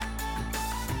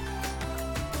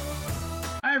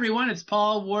everyone. It's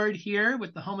Paul Ward here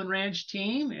with the Home and Ranch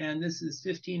team, and this is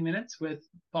 15 Minutes with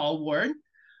Paul Ward.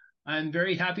 I'm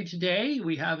very happy today.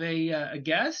 We have a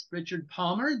guest, Richard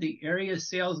Palmer, the area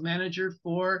sales manager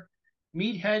for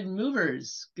Meathead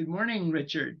Movers. Good morning,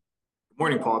 Richard. Good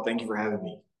morning, Paul. Thank you for having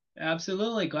me.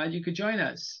 Absolutely. Glad you could join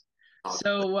us.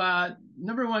 So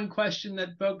number one question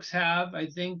that folks have, I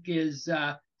think, is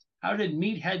how did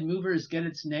Meathead Movers get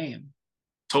its name?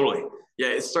 Totally. Yeah,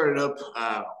 it started up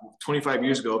 25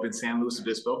 years ago up in San Luis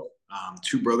Obispo.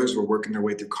 Two brothers were working their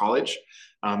way through college.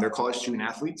 They're college student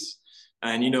athletes.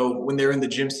 And, when they're in the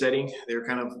gym setting, they're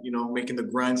kind of, making the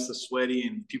grunts, the sweaty,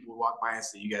 and people would walk by and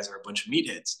say, you guys are a bunch of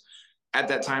meatheads. At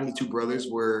that time, the two brothers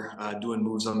were doing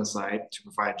moves on the side to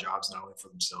provide jobs not only for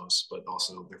themselves, but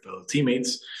also their fellow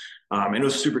teammates. And it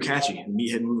was super catchy,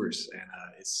 Meathead Movers. And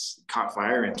it's caught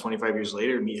fire. And 25 years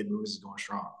later, Meathead Movers is going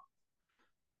strong.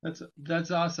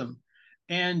 That's awesome.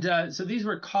 And so these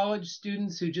were college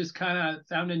students who just kind of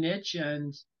found a niche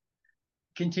and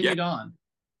continued on.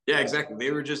 Yeah, exactly.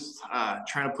 They were just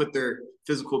trying to put their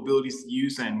physical abilities to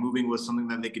use, and moving was something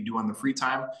that they could do on the free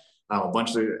time. A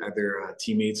bunch of their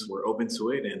teammates were open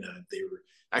to it, and they were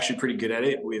actually pretty good at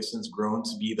it. We have since grown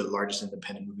to be the largest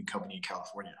independent moving company in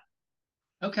California.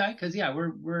 Okay, because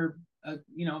we're a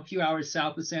few hours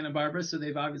south of Santa Barbara, so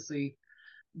they've obviously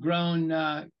grown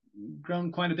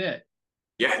quite a bit.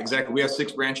 Yeah, exactly. We have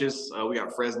 6 branches. We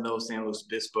got Fresno, San Luis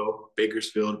Obispo,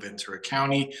 Bakersfield, Ventura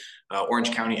County,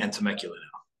 Orange County, and Temecula now.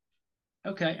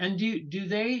 Okay, and do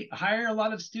they hire a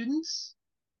lot of students?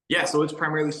 Yeah, so it's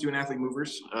primarily student athlete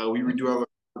movers. We do our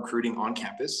recruiting on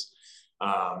campus.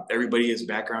 Everybody is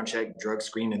background checked, drug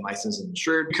screened, and licensed and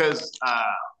insured. Because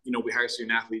we hire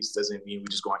student athletes doesn't mean we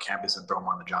just go on campus and throw them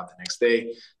on the job the next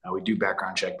day. We do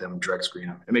background check them, drug screen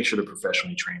them, and make sure they're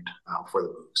professionally trained for the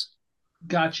moves.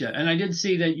 Gotcha. And I did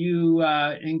see that you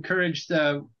encourage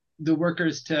the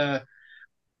workers to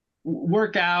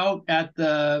work out at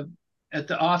the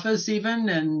office even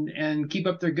and keep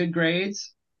up their good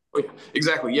grades.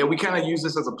 Exactly. Yeah, we kind of use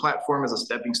this as a platform, as a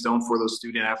stepping stone for those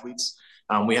student athletes.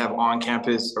 We have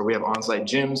on-site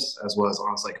gyms as well as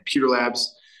on-site computer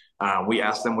labs. We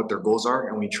ask them what their goals are,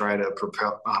 and we try to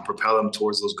propel them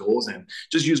towards those goals, and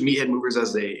just use Meathead Movers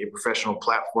as a professional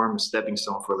platform, a stepping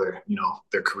stone for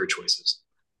their career choices.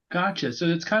 Gotcha. So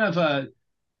it's kind of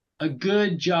a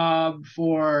good job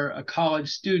for a college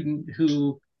student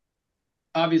who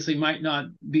obviously might not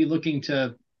be looking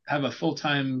to have a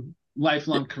full-time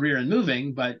lifelong career in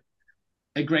moving, but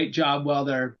a great job while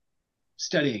they're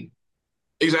studying.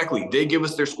 Exactly. They give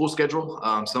us their school schedule.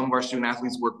 Some of our student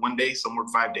athletes work 1 day, some work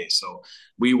 5 days. So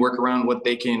we work around what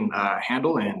they can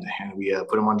handle, and we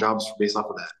put them on jobs based off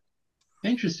of that.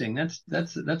 Interesting.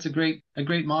 That's a great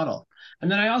model.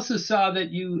 And then I also saw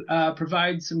that you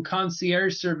provide some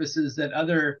concierge services that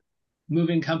other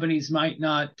moving companies might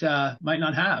not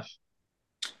have.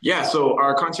 Yeah. So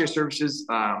our concierge services,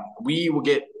 we will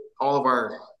get all of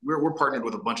we're partnered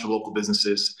with a bunch of local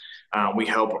businesses. We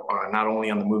help not only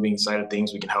on the moving side of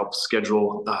things, we can help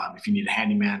schedule if you need a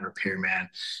handyman, repairman,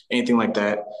 anything like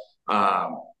that.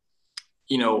 Our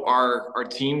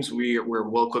teams, we're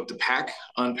well equipped to pack,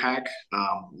 unpack,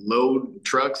 load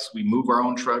trucks. We move our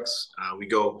own trucks. We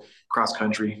go cross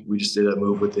country. We just did a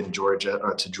move to Georgia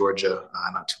not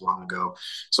too long ago.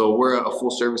 So we're a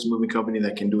full service moving company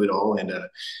that can do it all. And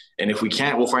if we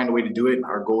can't, we'll find a way to do it.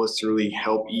 Our goal is to really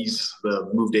help ease the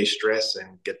move day stress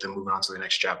and get them moving on to the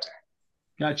next chapter.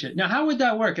 Gotcha. Now, how would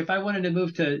that work if I wanted to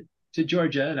move to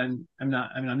Georgia, and I'm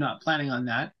not planning on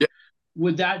that? Yeah.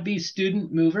 Would that be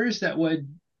student movers that would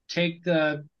take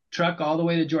the truck all the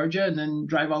way to Georgia and then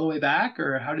drive all the way back,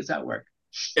 or how does that work?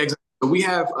 Exactly. So we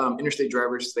have interstate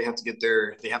drivers. They have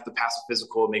to pass a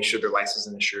physical, make sure they're licensed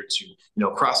and insured to,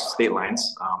 cross state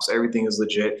lines. So everything is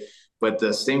legit. But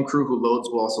the same crew who loads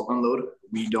will also unload.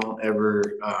 We don't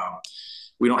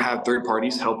have third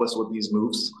parties help us with these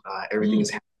moves. Everything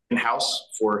is in-house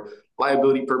for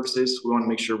liability purposes. We want to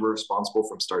make sure we're responsible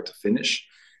from start to finish.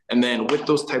 And then with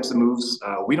those types of moves,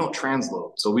 we don't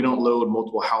transload. So we don't load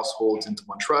multiple households into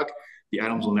one truck. The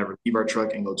items will never leave our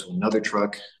truck and go to another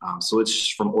truck. So it's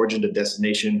from origin to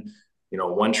destination,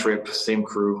 one trip, same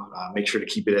crew. Make sure to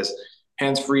keep it as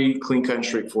hands-free, clean-cut, and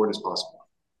straightforward as possible.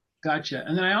 Gotcha.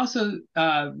 And then I also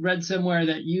read somewhere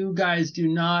that you guys do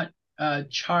not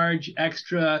charge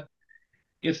extra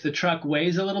if the truck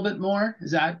weighs a little bit more.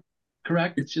 Is that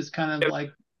correct? It's just kind of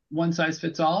like one size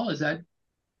fits all. Is that?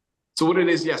 So what it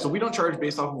is, yeah. So we don't charge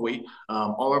based off of weight.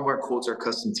 All of our quotes are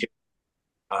custom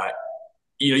tailored.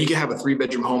 You can have a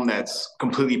 3-bedroom home that's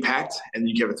completely packed, and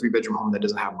you can have a 3-bedroom home that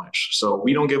doesn't have much. So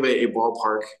we don't give a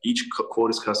ballpark. Each quote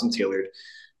is custom tailored,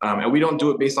 and we don't do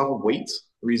it based off of weight.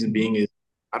 The reason being is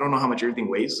I don't know how much everything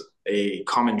weighs. A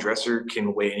common dresser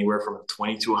can weigh anywhere from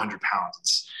 20 to 100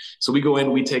 pounds. So we go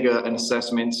in, we take an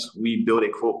assessment, we build a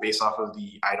quote based off of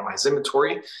the itemized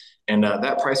inventory, and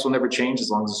that price will never change as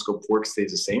long as the scope of work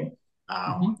stays the same.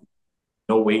 Mm-hmm.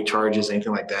 No weight charges,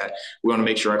 anything like that. We want to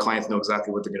make sure our clients know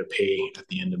exactly what they're going to pay at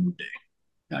the end of move day.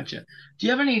 Gotcha. Do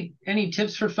you have any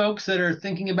tips for folks that are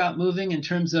thinking about moving in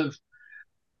terms of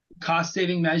cost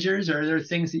saving measures? Or are there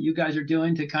things that you guys are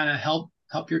doing to kind of help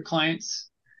your clients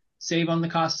save on the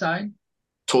cost side?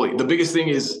 Totally. The biggest thing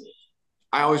is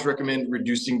I always recommend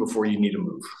reducing before you need to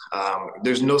move.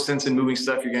 There's no sense in moving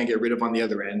stuff you're going to get rid of on the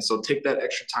other end. So take that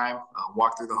extra time,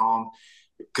 walk through the home,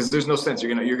 because there's no sense.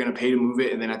 You're gonna pay to move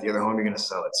it, and then at the other home you're gonna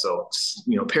sell it. So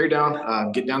pare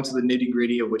down, get down to the nitty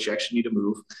gritty of what you actually need to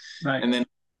move, Right. and then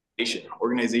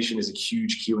organization is a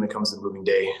huge key when it comes to moving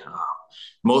day.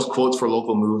 Most quotes for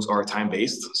local moves are time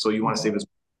based, so you want to save as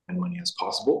much money as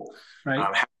possible. Right.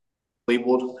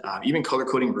 Labeled, even color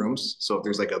coding rooms. So if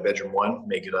there's like a bedroom one,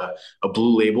 make it a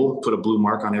blue label, put a blue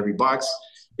mark on every box.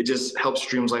 It just helps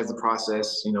streamline the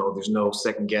process. There's no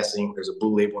second guessing. There's a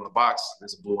blue label on the box.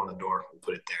 There's a blue on the door. We'll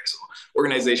put it there. So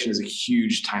organization is a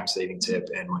huge time saving tip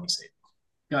and money saving.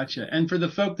 Gotcha. And for the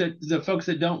folks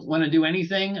that don't want to do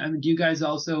anything, I mean, do you guys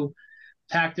also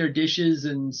pack their dishes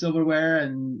and silverware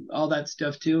and all that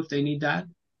stuff too, if they need that?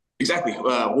 Exactly.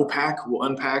 We'll pack, we'll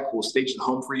unpack, we'll stage the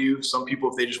home for you. Some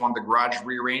people, if they just want the garage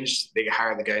rearranged, they can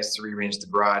hire the guys to rearrange the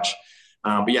garage.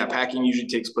 But yeah, packing usually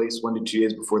takes place 1 to 2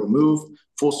 days before the move.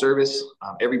 Full service.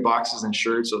 Every box is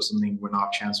insured, so if something went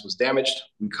off chance was damaged,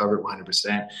 we cover it 100%.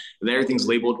 And then everything's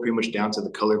labeled pretty much down to the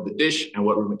color of the dish and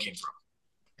what room it came from.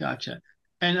 Gotcha.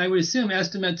 And I would assume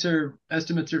estimates are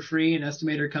free. An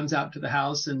estimator comes out to the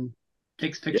house and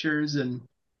takes pictures and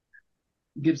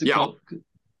gives a quote.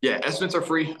 Yeah, estimates are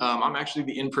free. I'm actually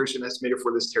the in-person estimator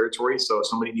for this territory. So if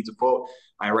somebody needs a quote,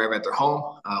 I arrive at their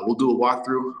home. We'll do a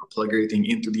walkthrough, I'll plug everything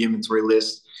in through the inventory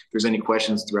list. If there's any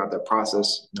questions throughout that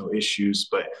process, no issues.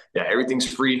 But yeah, everything's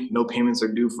free. No payments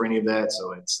are due for any of that.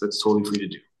 So that's totally free to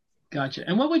do. Gotcha.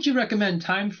 And what would you recommend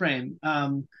time frame?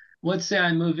 Let's say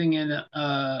I'm moving in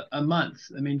a month.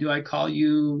 I mean, do I call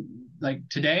you like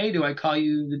today? Do I call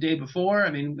you the day before? I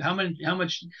mean, how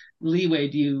much leeway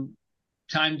do you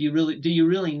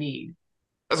really need?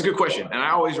 That's a good question. And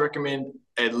I always recommend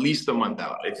at least a month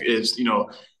out. If it's,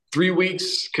 3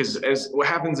 weeks, because as what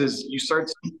happens is you start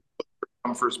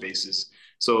on first basis.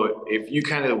 So if you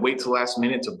kind of wait till last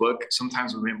minute to book,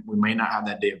 sometimes we may not have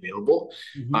that day available.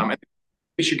 Mm-hmm. At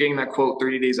least you're getting that quote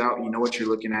 30 days out. You know what you're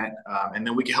looking at. And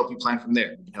then we can help you plan from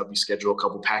there. We can help you schedule a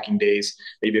couple packing days,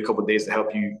 maybe a couple days to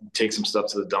help you take some stuff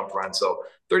to the dump run. So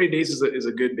 30 days is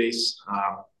a good base.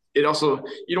 It also,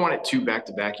 you don't want it too back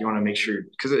to back. You want to make sure,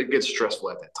 because it gets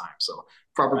stressful at that time. So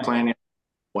proper planning,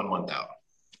 1 month out.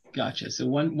 Gotcha. So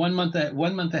one month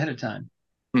ahead of time.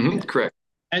 Mm-hmm, okay. Correct.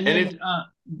 And then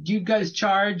do you guys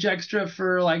charge extra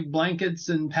for like blankets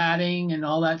and padding and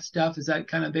all that stuff? Is that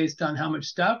kind of based on how much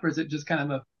stuff, or is it just kind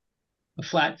of a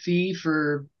flat fee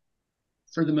for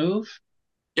the move?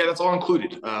 Yeah, that's all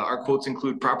included. Our quotes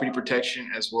include property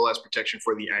protection as well as protection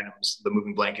for the items, the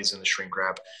moving blankets and the shrink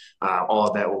wrap. All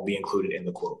of that will be included in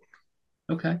the quote.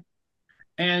 Okay.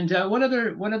 And what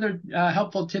other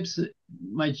helpful tips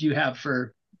might you have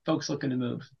for folks looking to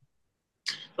move?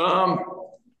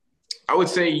 I would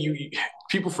say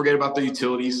people forget about their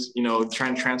utilities,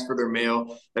 trying to transfer their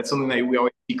mail. That's something that we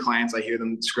always see clients. I hear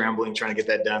them scrambling, trying to get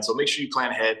that done. So make sure you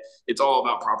plan ahead. It's all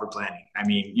about proper planning. I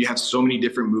mean, you have so many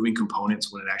different moving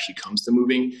components when it actually comes to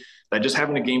moving that just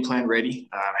having a game plan ready,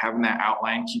 having that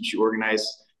outline keeps you organized,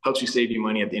 helps you save you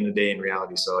money at the end of the day in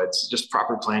reality. So it's just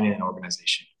proper planning and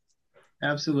organization.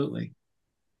 Absolutely.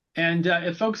 And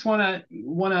if folks want to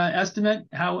estimate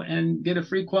and get a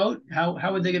free quote,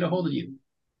 how would they get a hold of you?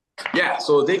 Yeah,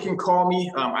 so they can call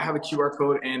me. I have a QR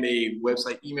code and a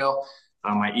website email.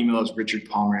 My email is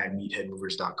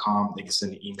richardpalmer@meatheadmovers.com. They can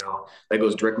send an email that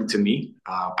goes directly to me.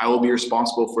 I will be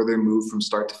responsible for their move from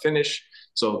start to finish.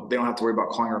 So they don't have to worry about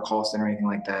calling our call center or anything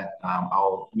like that.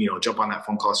 I'll jump on that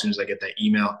phone call as soon as I get that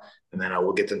email, and then I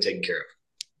will get them taken care of.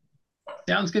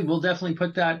 Sounds good. We'll definitely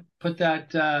put that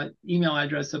email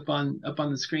address up on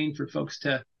the screen for folks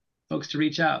to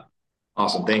reach out.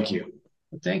 Awesome. Thank you.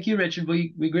 Well, thank you, Richard.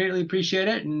 We greatly appreciate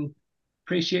it and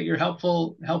appreciate your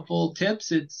helpful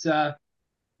tips. It's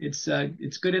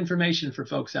good information for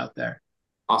folks out there.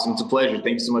 Awesome. It's a pleasure.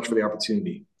 Thank you so much for the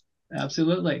opportunity.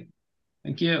 Absolutely.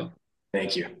 Thank you.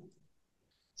 Thank you.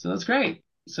 So that's great.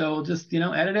 So we'll just,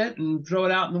 edit it and throw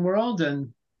it out in the world.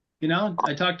 And,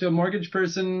 I talked to a mortgage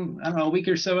person, I don't know, a week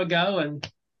or so ago, and,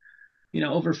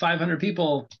 over 500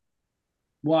 people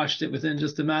watched it within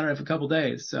just a matter of a couple of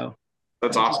days. So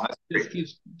That's It awesome. That's great.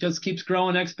 just keeps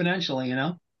growing exponentially, you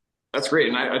know? That's great,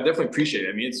 and I definitely appreciate it.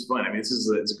 I mean, it's fun. I mean,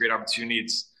 it's a great opportunity.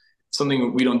 It's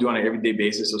something we don't do on an everyday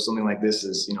basis. So something like this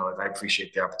is, I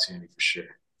appreciate the opportunity for sure.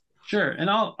 Sure. And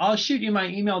I'll shoot you my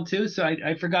email too. So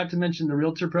I forgot to mention the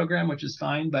realtor program, which is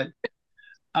fine, but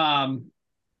um,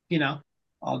 you know,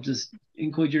 I'll just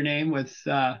include your name with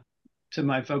to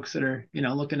my folks that are,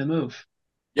 looking to move.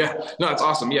 Yeah, no, it's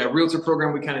awesome. Yeah, realtor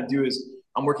program we kind of do is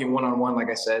I'm working one on one, like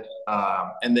I said,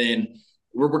 and then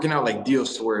we're working out like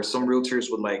deals to where some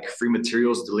realtors would like free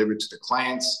materials delivered to their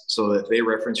clients, so that they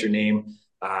reference your name.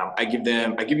 I give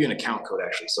you an account code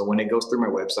actually. So when it goes through my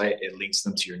website, it links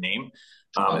them to your name,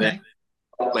 and then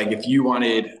Okay. like if you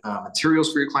wanted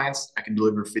materials for your clients, I can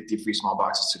deliver 50 free small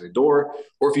boxes to their door.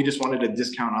 Or if you just wanted a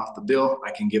discount off the bill, I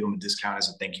can give them a discount as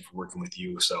a thank you for working with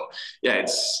you. So yeah,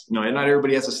 it's, and not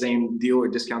everybody has the same deal or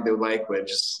discount they would like, but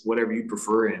just whatever you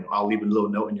prefer. And I'll leave a little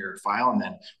note in your file. And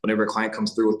then whenever a client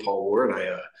comes through with Paul Ward,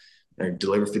 I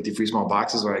deliver 50 free small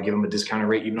boxes, or I give them a discounted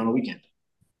rate even on the weekend.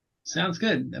 Sounds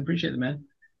good. I appreciate it, man.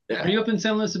 Are Yeah. you up in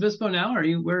San Luis Obispo now? Or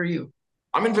where are you?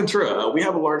 I'm in Ventura. We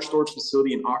have a large storage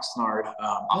facility in Oxnard,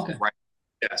 off of Okay. right.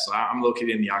 Yeah, so I'm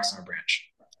located in the Oxnard branch.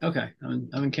 Okay. I'm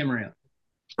in Camarillo.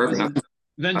 I was Perfect. in Not too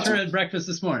Ventura at breakfast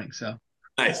this morning. So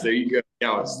nice. There you go.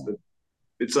 Yeah,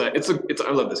 it's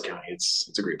I love this county.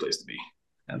 It's a great place to be.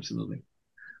 absolutely.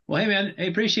 Well, hey man, I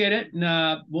appreciate it.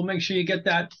 And we'll make sure you get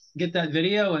that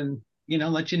video and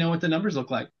let you know what the numbers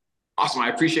look like. Awesome. I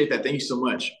appreciate that. Thank you so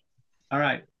much. All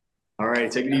right. All right,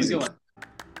 take it Have a easy. good one.